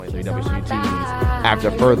80.3 WXUT's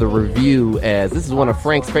After Further Review, as this is one of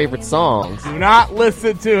Frank's favorite songs. Do not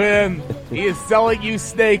listen to him. He is selling you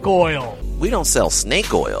snake oil. We don't sell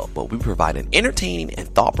snake oil, but we provide an entertaining and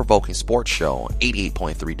thought-provoking sports show on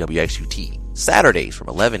 88.3 WXUT, Saturdays from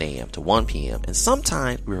 11 a.m. to 1 p.m., and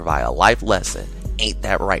sometimes we provide a life lesson. Ain't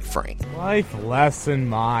that right, Frank? Life lesson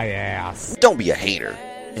my ass. Don't be a hater.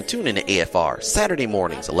 And tune in to AFR Saturday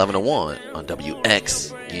mornings 11 to 1 on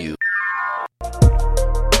WXU.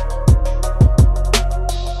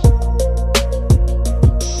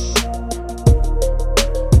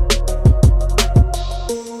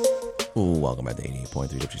 Welcome back to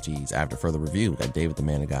 88.3 WXUT's After Further Review. We got David the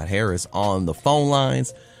Man of God Harris on the phone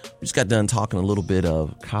lines. We just got done talking a little bit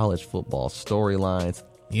of college football storylines.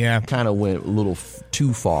 Yeah. Kind of went a little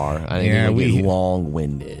too far. I think we get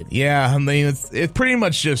long-winded. Yeah, I mean, it pretty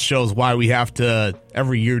much just shows why we have to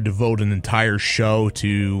every year devote an entire show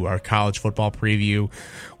to our college football preview,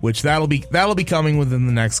 which that'll be coming within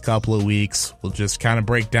the next couple of weeks. We'll just kind of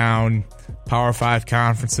break down Power 5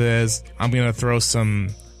 conferences. I'm going to throw some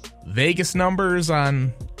Vegas numbers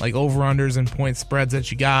on like over-unders and point spreads at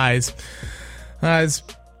you guys.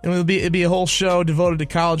 It'll be a whole show devoted to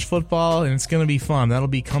college football, and it's going to be fun. That'll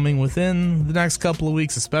be coming within the next couple of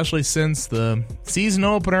weeks, especially since the season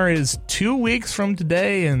opener is 2 weeks from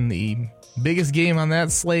today, and the biggest game on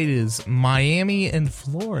that slate is Miami and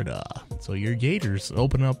Florida. So your Gators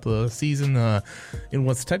open up the season in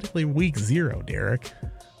what's technically week 0, Derek.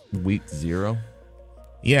 Week 0?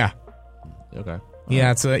 Yeah. Okay.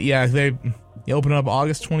 Yeah, they open up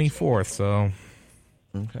August 24th, so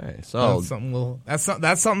okay. So that's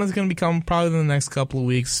something that's going to become probably in the next couple of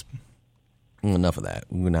weeks. Enough of that.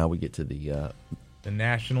 Now we get to the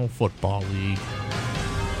National Football League,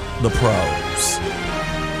 the pros.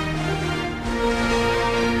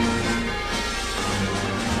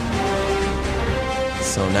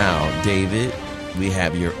 So now, David, we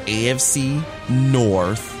have your AFC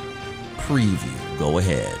North preview. Go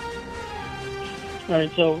ahead. All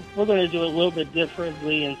right, so we're going to do it a little bit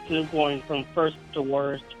differently. Instead of going from first to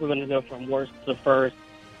worst, we're going to go from worst to first.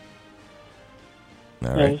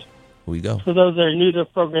 All right, here we go. For those that are new to the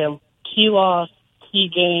program, key loss, key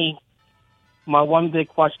gain, my one big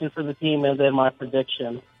question for the team, and then my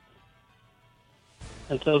prediction.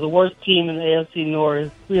 And so the worst team in the AFC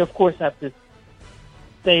North, we of course have to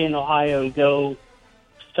stay in Ohio and go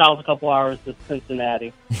south a couple hours to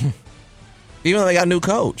Cincinnati. Even though they got a new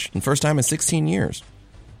coach, and first time in 16 years.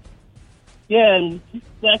 Yeah, and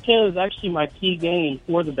that is actually my key game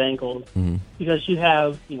for the Bengals, because you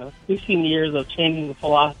have 16 years of changing the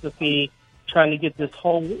philosophy, trying to get this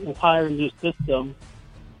whole entire new system.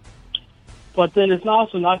 But then it's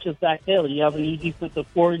also not just Zach Taylor. You have a new defensive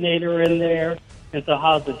coordinator in there, and so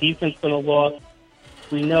how's the defense going to look?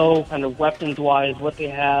 We know kind of weapons-wise what they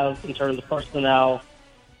have in terms of personnel.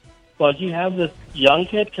 But you have this young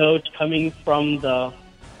head coach coming from the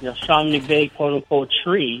Sean McVay quote-unquote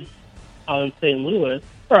tree out in St. Louis,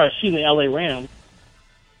 or excuse me, LA Rams.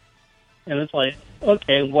 And it's like,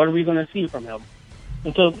 okay, what are we going to see from him?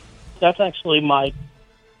 And so that's actually my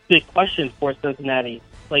big question for Cincinnati.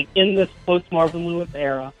 Like, in this post-Marvin Lewis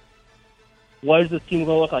era, what is this team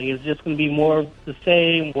going to look like? Is it just going to be more of the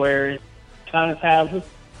same, where it kind of have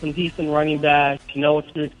some decent running backs, you know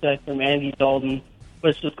what to expect from Andy Dalton, but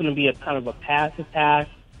it's just going to be a kind of a pass attack?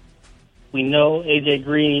 We know A.J.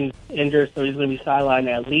 Green's injured, so he's going to be sidelined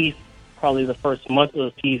at least probably the first month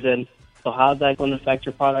of the season. So how's that going to affect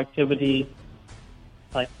your productivity?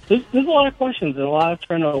 Like, there's a lot of questions and a lot of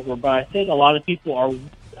turnover, but I think a lot of people are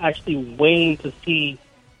actually waiting to see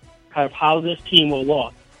kind of how this team will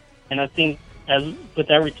look. And I think, as with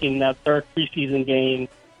every team, that third preseason game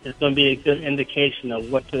is going to be a good indication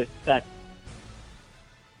of what to expect.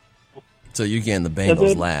 So you're getting the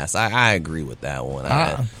Bengals last. I agree with that one.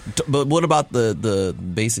 But what about the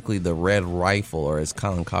basically the red rifle, or as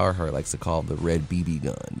Colin Cowherd likes to call it, the red BB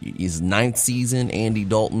gun? His ninth season, Andy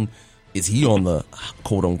Dalton, is he on the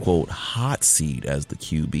quote-unquote hot seat as the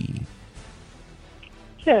QB?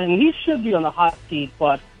 Yeah, and he should be on the hot seat,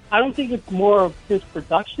 but I don't think it's more of his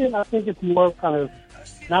production. I think it's more kind of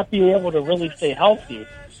not being able to really stay healthy.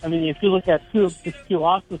 I mean, if you look at two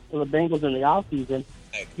losses for the Bengals in the offseason,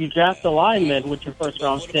 you draft a lineman with your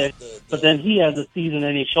first-round pick, but then he has a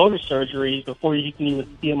season-ending shoulder surgery before you can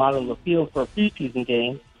even see him out on the field for a preseason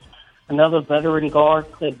game. Another veteran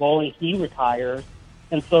guard, Clint Bowling, he retires.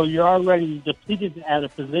 And so you're already depleted at a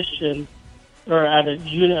position or at a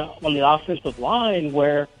unit on the offensive line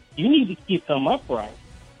where you need to keep them upright.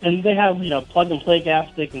 And they have, plug-and-play guys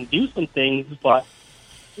that can do some things, but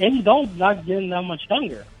Andy Dalton's not getting that much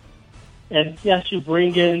younger. And yes, you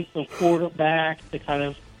bring in some quarterbacks to kind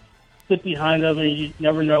of sit behind them, and you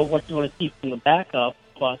never know what you're going to see from the backup.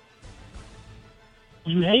 But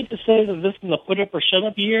you hate to say that this is a put up or shut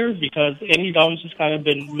up year because Andy Dalton's just kind of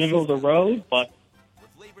been middle of the road. But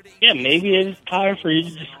yeah, maybe it is time for you to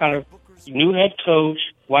just kind of new head coach,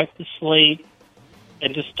 wipe the slate,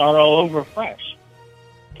 and just start all over fresh.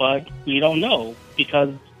 But we don't know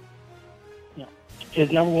because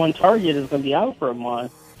his number one target is going to be out for a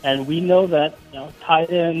month, and we know that tight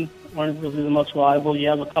ends aren't really the most reliable. You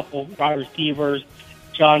have a couple wide receivers.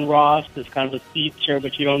 John Ross is kind of a feature,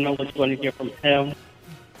 but you don't know what you're going to get from him.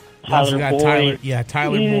 Tyler Boyd.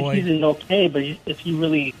 Tyler Boyd. He's an okay, but is he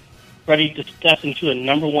really ready to step into a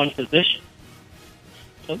number one position?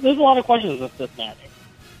 So there's a lot of questions with this matter.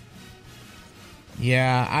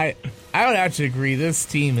 Yeah, I would have to agree. This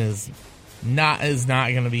team is not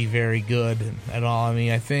going to be very good at all. I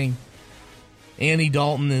mean, I think Andy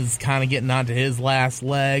Dalton is kind of getting onto his last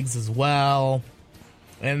legs as well.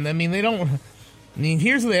 And, I mean,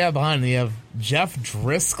 here's what they have behind them. They have Jeff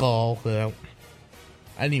Driscoll. I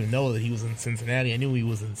didn't even know that he was in Cincinnati. I knew he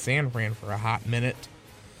was in San Fran for a hot minute.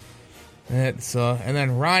 And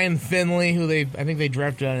then Ryan Finley, who I think they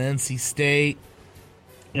drafted out of NC State.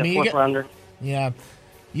 Yeah, fourth rounder. Yeah.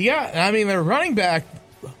 Their running back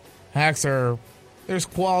hacks there's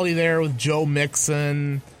quality there with Joe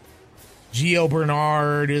Mixon. Gio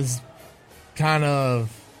Bernard is kind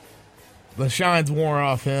of, the shine's wore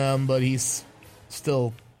off him, but he's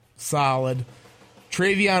still solid.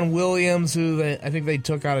 Travion Williams, who I think they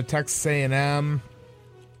took out of Texas A&M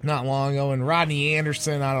not long ago, and Rodney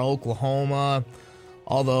Anderson out of Oklahoma,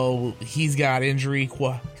 although he's got injury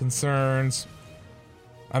concerns.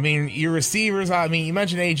 I mean, your receivers, you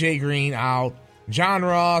mentioned A.J. Green out. John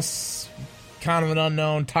Ross, kind of an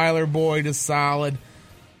unknown. Tyler Boyd is solid.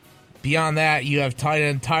 Beyond that, you have tight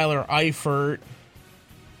end Tyler Eifert.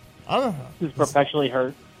 Who's perpetually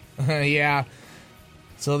hurt. Yeah.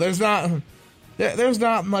 So there's not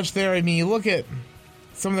much there. I mean, you look at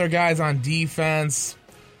some of their guys on defense.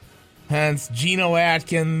 Hence, Geno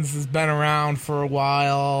Atkins has been around for a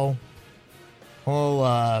while.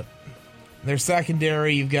 Their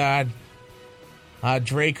secondary, you've got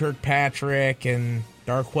Dre Kirkpatrick and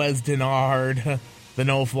Darqueze Dennard, the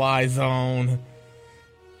no-fly zone.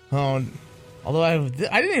 Although I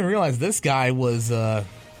didn't even realize this guy was with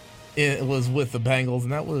the Bengals,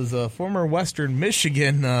 and that was former Western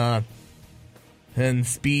Michigan and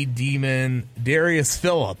speed demon Darius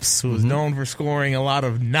Phillips, who was known for scoring a lot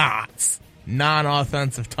of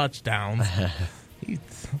non-offensive touchdowns.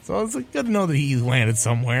 So it's good to know that he's landed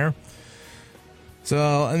somewhere.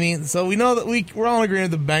 So, we know that we're all in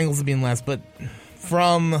agreement with the Bengals being last, but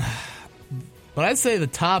I'd say the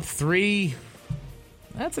top three,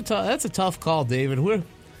 that's a tough call, David. Who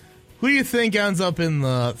do you think ends up in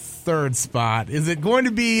the third spot? Is it going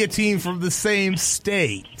to be a team from the same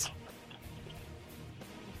state?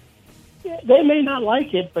 Yeah, they may not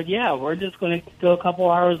like it, but yeah, we're just going to go a couple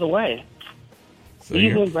hours away. So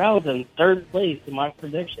Cleveland Browns in third place in my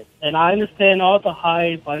prediction. And I understand all the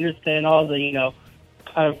hype. I understand all the,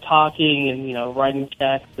 kind of talking and, writing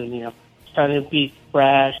checks and, trying to be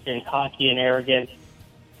brash and cocky and arrogant.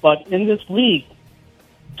 But in this league,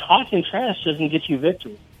 talking trash doesn't get you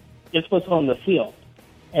victory. It's what's on the field.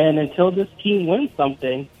 And until this team wins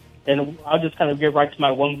something, and I'll just kind of get right to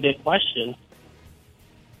my one big question,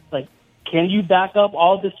 like, can you back up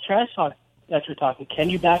all this trash talk that you're talking? Can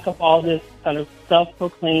you back up all this kind of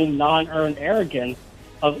self-proclaimed, non-earned arrogance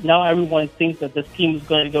of now everyone thinks that this team is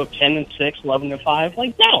going to go 10-6, 11-5?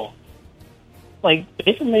 Like, no. Like,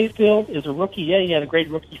 Baker Mayfield is a rookie. Yeah, he had a great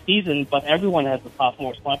rookie season, but everyone has a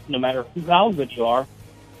sophomore slump, no matter how good you are.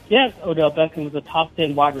 Yes, Odell Beckham was a top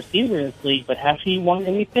 10 wide receiver in this league, but has he won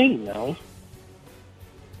anything? No.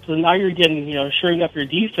 So now you're getting, shoring up your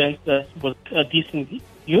defense that was a decent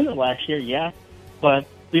unit last year, yeah. But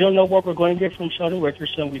we don't know what we're going to get from Sheldon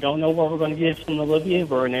Richardson. We don't know what we're going to get from Olivier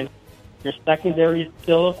Vernon. Your secondary is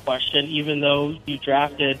still a question, even though you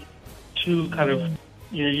drafted two kind of,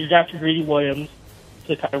 you drafted Greedy Williams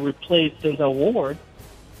to kind of replace Denzel Ward,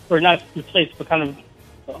 or not replace, but kind of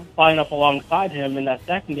line up alongside him in that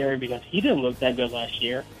secondary because he didn't look that good last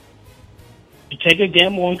year. You take a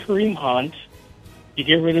gamble on Kareem Hunt, you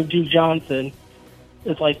get rid of Duke Johnson.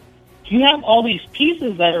 It's like, you have all these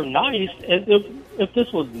pieces that are nice. If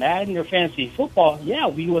this was Madden or fantasy football, yeah,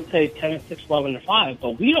 we would say 10-6, 11-5,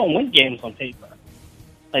 but we don't win games on paper.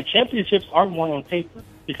 Like, championships aren't won on paper,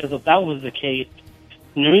 because if that was the case,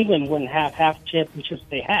 New England wouldn't have half the championships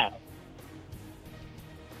they have.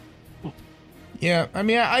 Yeah,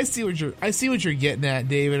 I see what you're getting at,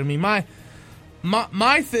 David.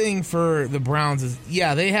 My thing for the Browns is,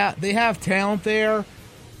 yeah, they have talent there,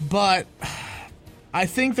 But I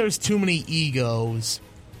think there's too many egos.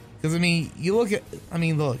 Because,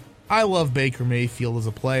 look, I love Baker Mayfield as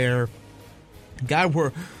a player. Guy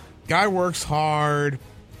works hard.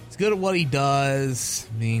 He's good at what he does.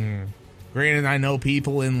 Granted, I know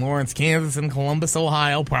people in Lawrence, Kansas, and Columbus,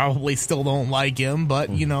 Ohio probably still don't like him, but,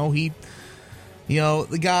 the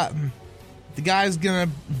guy's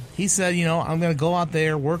he said, I'm going to go out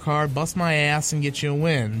there, work hard, bust my ass, and get you a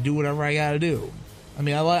win. Do whatever I got to do.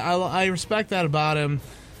 I respect that about him.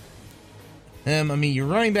 Your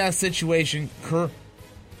running back situation,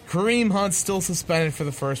 Kareem Hunt's still suspended for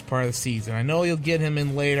the first part of the season. I know you'll get him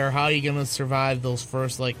in later. How are you going to survive those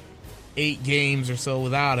first, 8 games or so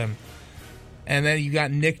without him? And then you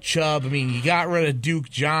got Nick Chubb. You got rid of Duke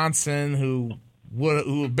Johnson, who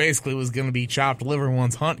basically was going to be chopped liver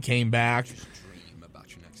once Hunt came back.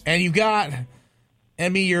 And you got,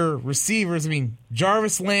 your receivers.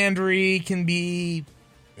 Jarvis Landry can be,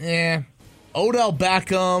 Odell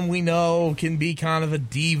Beckham, we know, can be kind of a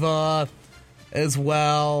diva as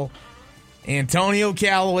well. Antonio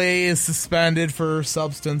Callaway is suspended for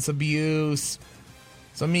substance abuse.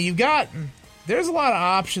 So, there's a lot of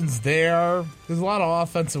options there. There's a lot of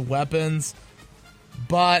offensive weapons.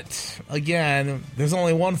 But, again, there's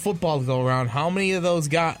only one football to go around. How many of those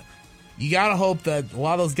guys... You got to hope that a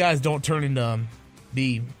lot of those guys don't turn into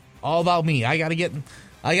be all about me. I got to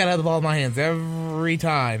have the ball in my hands every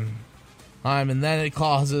time. And then it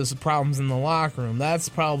causes problems in the locker room. That's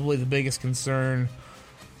probably the biggest concern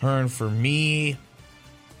for me.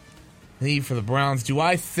 For the Browns. Do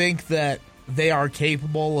I think that they are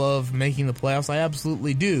capable of making the playoffs? I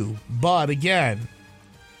absolutely do. But again,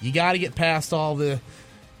 you got to get past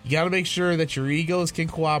you got to make sure that your egos can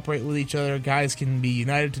cooperate with each other. Guys can be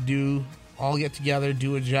united to all get together,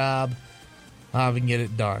 do a job, and get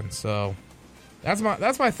it done. So that's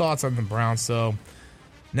my thoughts on the Browns. So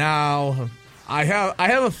now I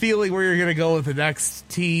have a feeling where you're going to go with the next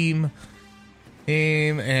team,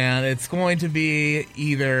 and it's going to be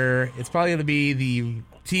it's probably going to be the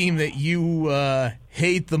team that you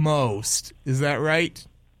hate the most. Is that right?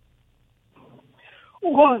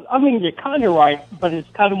 Well, you're kind of right, but it's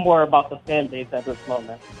kind of more about the fan base at this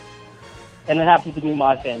moment. And it happens to be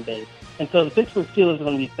my fan base. And so the Pittsburgh Steelers are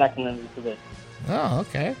going to be second into this. Oh,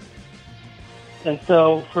 okay. And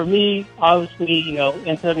so for me, obviously,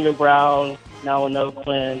 Antonio Brown, now in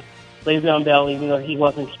Oakland, Le'Veon Bell, even though he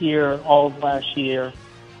wasn't here all of last year,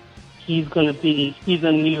 he's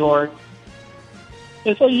in New York.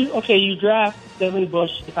 And so you draft Devin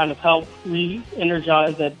Bush to kind of help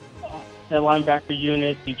re-energize that linebacker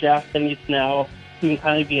unit. You draft Benny Snell, who can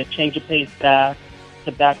kind of be a change of pace back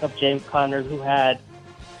to back up James Conner, who had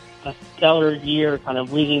a stellar year kind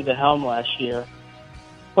of leading the helm last year.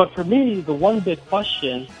 But for me, the one big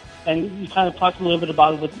question, and you kind of talked a little bit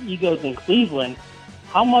about it with the egos in Cleveland,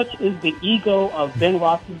 how much is the ego of Ben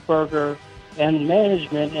Roethlisberger and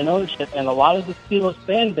management and ownership and a lot of the Steelers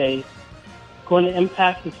fan base going to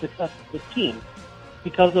impact the success of the team?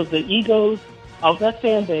 Because of the egos of that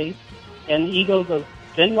fan base and the egos of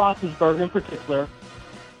Ben Roethlisberger in particular,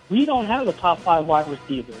 we don't have a top 5 wide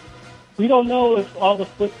receiver. We don't know if all the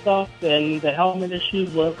foot stuff and the helmet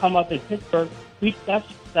issues will come up in Pittsburgh.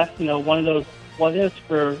 That's one of those what ifs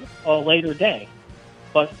for a later day.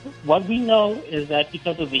 But what we know is that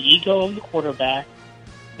because of the ego of the quarterback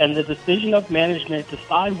and the decision of management to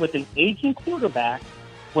side with an aging quarterback,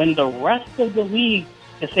 when the rest of the league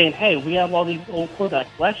is saying, hey, we have all these old quarterbacks,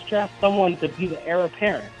 let's draft someone to be the heir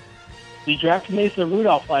apparent. We drafted Mason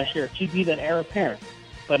Rudolph last year to be the heir apparent.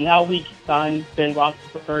 But now we signed Ben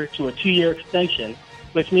Roethlisberger to a 2-year extension,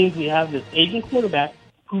 which means we have this aging quarterback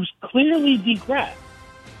who's clearly degressed.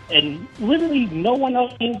 And literally no one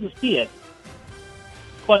else seems to see it.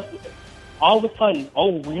 But all of a sudden,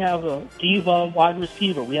 we have a diva wide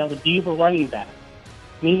receiver. We have a diva running back.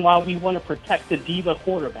 Meanwhile, we want to protect the diva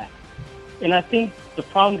quarterback. And I think the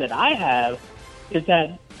problem that I have is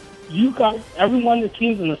that you got everyone in the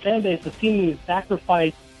teams in the fan base is seeming to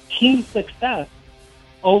sacrifice team success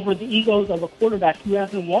over the egos of a quarterback who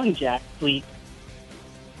hasn't won jack sleep.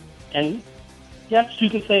 And yes, you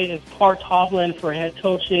can say it's part Hovland for head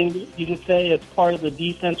coaching. You can say it's part of the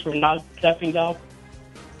defense for not stepping up.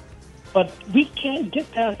 But we can't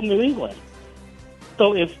get past New England.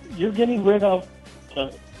 So if you're getting rid of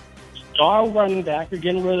a star running back, you're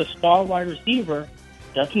getting rid of a star wide receiver,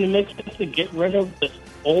 doesn't it make sense to get rid of this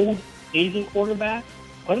old, aging quarterback?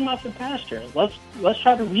 Put him out the pasture. Let's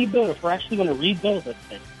try to rebuild if we're actually going to rebuild this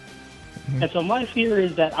thing. Mm-hmm. And so my fear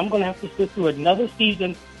is that I'm going to have to sit through another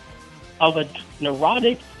season of a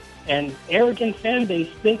neurotic and arrogant fan base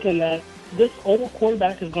thinking that this old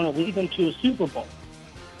quarterback is going to lead them to a Super Bowl.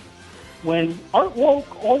 when our old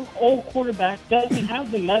quarterback doesn't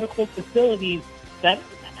have the medical facilities that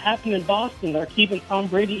happen in Boston that are keeping Tom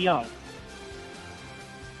Brady young.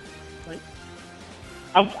 Like,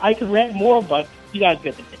 I could rant more, but you guys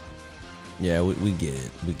get the picture. Yeah, we get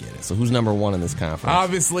it. We get it. So who's number one in this conference?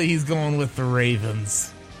 Obviously, he's going with the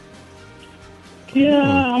Ravens. Yeah,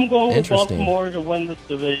 I'm going with Baltimore to win this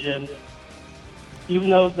division. Even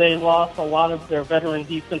though they lost a lot of their veteran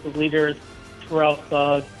defensive leaders, Terrell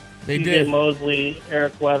Suggs, DJ Mosley,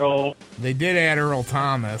 Eric Weddle. They did add Earl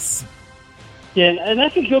Thomas. Yeah, and I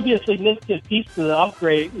think he'll be a significant piece to the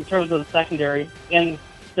upgrade in terms of the secondary and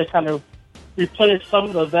to kind of replenish some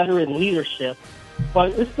of the veteran leadership.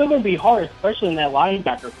 But it's still going to be hard, especially in that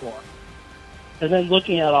linebacker core. And then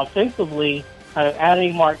looking at offensively, kind of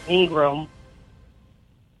adding Mark Ingram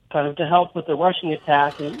kind of to help with the rushing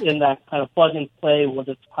attack in that kind of plug and play with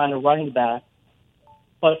its kind of running back.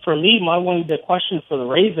 But for me, my one big question for the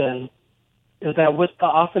Ravens is that with the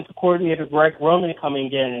offensive coordinator Greg Roman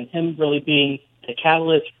coming in and him really being the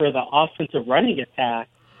catalyst for the offensive running attack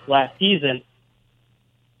last season,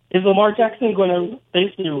 is Lamar Jackson going to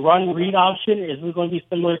basically run read option? Is it going to be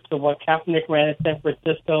similar to what Kaepernick ran in San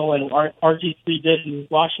Francisco and RG3 did in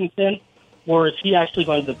Washington? Or is he actually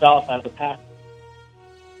going to develop as a passer?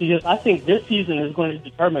 Because I think this season is going to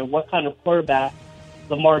determine what kind of quarterback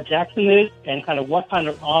Lamar Jackson is and kind of what kind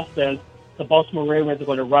of offense the Baltimore Ravens are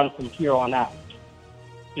going to run from here on out.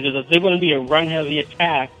 Because if they're going to be a run-heavy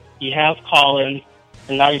attack, you have Collins,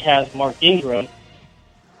 and now you have Mark Ingram.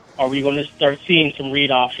 Are we going to start seeing some read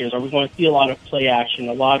options? Are we going to see a lot of play action,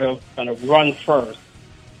 a lot of kind of run first?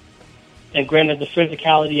 And granted, the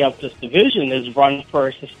physicality of this division is run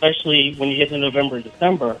first, especially when you get to November,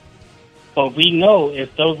 December. But we know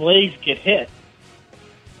if those legs get hit,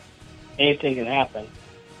 anything can happen.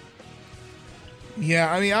 Yeah,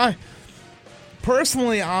 I mean,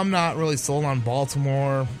 I'm not really sold on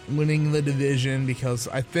Baltimore winning the division because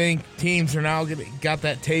I think teams are now got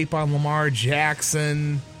that tape on Lamar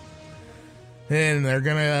Jackson, and they're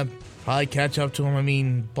gonna probably catch up to him. I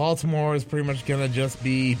mean, Baltimore is pretty much gonna just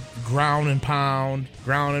be ground and pound,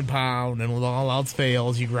 and with all else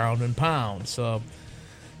fails, you ground and pound. So,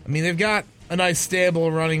 I mean, they've got a nice stable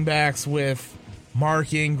of running backs with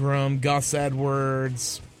Mark Ingram, Gus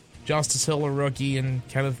Edwards, Justice Hill, a rookie, and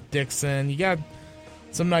Kenneth Dixon. You got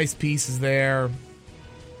some nice pieces there.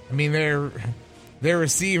 I mean, their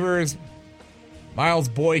receivers, Miles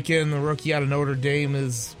Boykin, the rookie out of Notre Dame,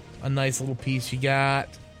 is a nice little piece you got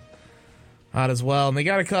out as well. And they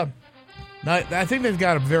got a couple. I think they've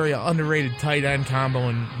got a very underrated tight end combo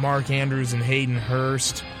in Mark Andrews and Hayden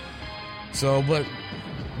Hurst. So, but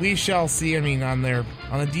we shall see. I mean, on the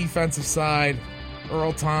defensive side,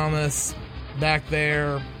 Earl Thomas back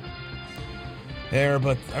there.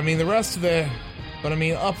 But I mean, the rest of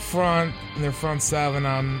up front in their front seven,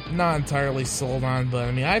 I'm not entirely sold on. But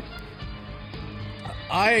I mean,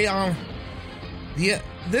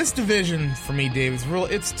 this division for me, Dave, is real.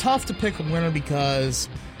 It's tough to pick a winner because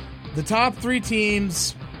the top three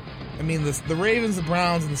teams. I mean, the Ravens, the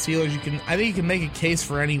Browns, and the Steelers. I think you can make a case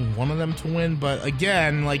for any one of them to win. But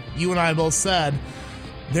again, like you and I both said,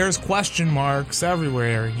 there's question marks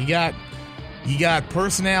everywhere. You got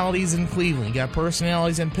personalities in Cleveland. You got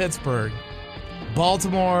personalities in Pittsburgh.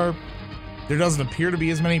 Baltimore, there doesn't appear to be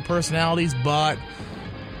as many personalities, but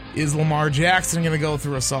is Lamar Jackson going to go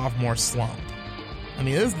through a sophomore slump? I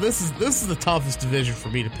mean, this is the toughest division for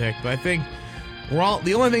me to pick, but I think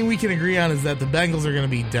the only thing we can agree on is that the Bengals are going to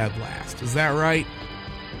be dead last. Is that right?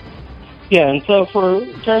 Yeah, and so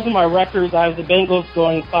in terms of my records, I have the Bengals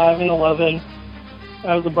going 5-11.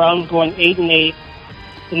 I have the Browns going 8-8.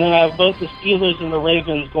 And then I have both the Steelers and the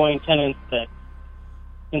Ravens going 10-6.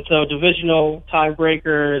 And so divisional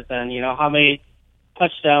tiebreakers and, how many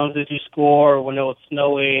touchdowns did you score when it was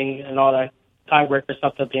snowing and all that tiebreaker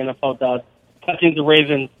stuff that the NFL does. I think the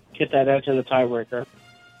Ravens get that edge in the tiebreaker.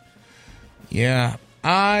 Yeah,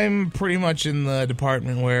 I'm pretty much in the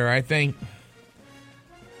department where I think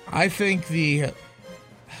the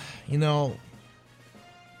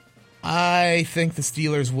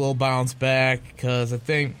Steelers will bounce back because I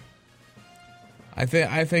think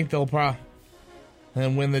they'll probably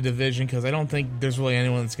win the division because I don't think there's really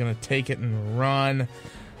anyone that's going to take it and run.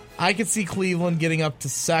 I could see Cleveland getting up to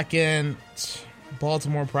second,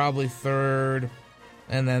 Baltimore probably third,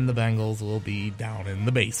 and then the Bengals will be down in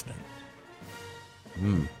the basement.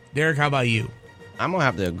 Derek, how about you? I'm gonna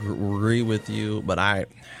have to agree with you, but I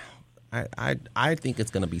think it's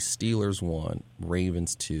gonna be Steelers 1,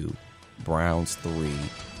 Ravens 2, Browns 3,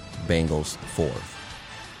 Bengals 4th.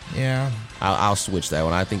 Yeah, I'll switch that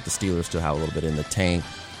one. I think the Steelers still have a little bit in the tank.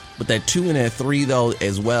 But that 2 and that 3, though,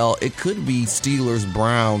 as well, it could be Steelers,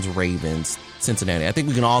 Browns, Ravens, Cincinnati. I think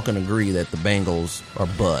we can agree that the Bengals are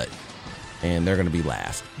butt, and they're going to be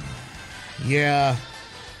last. Yeah.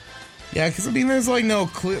 Yeah, because, I mean, there's no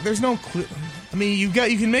clear. I mean, you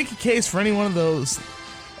can make a case for any one of those,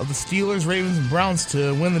 of the Steelers, Ravens, and Browns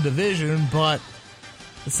to win the division, but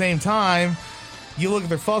at the same time, you look at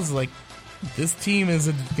their fuzz like, this team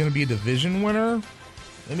isn't going to be a division winner.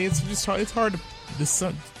 I mean, it's hard to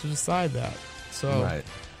decide that. So right.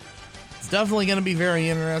 It's definitely going to be very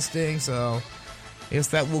interesting. So I guess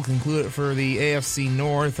that will conclude it for the AFC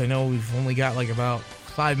North. I know we've only got about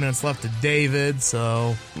 5 minutes left to David.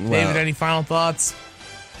 So, David, any final thoughts?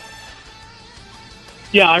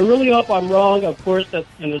 Yeah, I really hope I'm wrong. Of course, that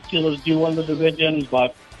the Steelers do win the division,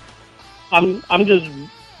 but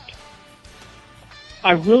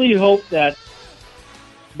I really hope that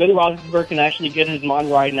Ben Roethlisberger can actually get his mind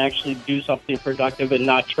right and actually do something productive and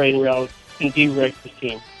not train around and derail his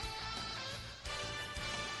team.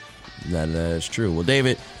 That is true. Well,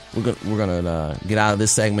 David, we're gonna get out of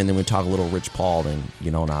this segment, and then we'll talk a little Rich Paul, and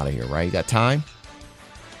get on out of here. Right? You got time?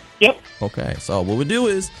 Yep. Okay. So what we do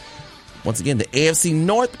is, once again, the AFC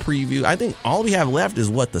North preview. I think all we have left is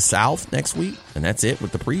the South next week, and that's it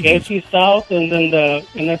with the preview. AFC South and then the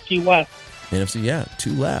NFC West. NFC, yeah,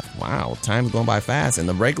 2 left. Wow, time's going by fast, and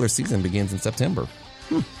the regular season begins in September.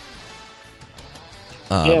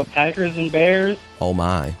 Packers and Bears. Oh,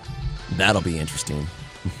 my. That'll be interesting.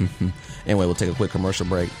 Anyway, we'll take a quick commercial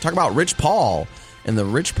break. Talk about Rich Paul and the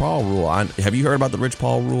Rich Paul rule. Have you heard about the Rich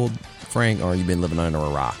Paul rule, Frank, or have you been living under a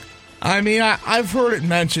rock? I mean, I've heard it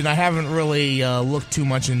mentioned. I haven't really looked too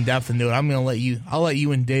much in depth into it. I'll let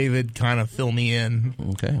you and David kind of fill me in.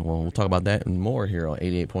 Okay, well, we'll talk about that and more here on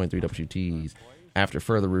 88.3 WTs. After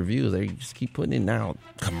further reviews, they just keep putting in now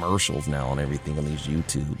commercials now on everything on these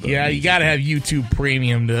YouTube. Yeah, you got to have YouTube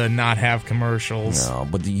Premium to not have commercials. No,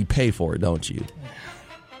 but you pay for it, don't you?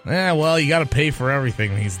 Yeah, well, you got to pay for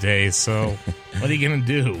everything these days, so what are you going to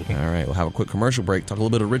do? All right, we'll have a quick commercial break. Talk a little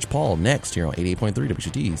bit of Rich Paul next here on 88.3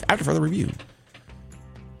 WTs after further review.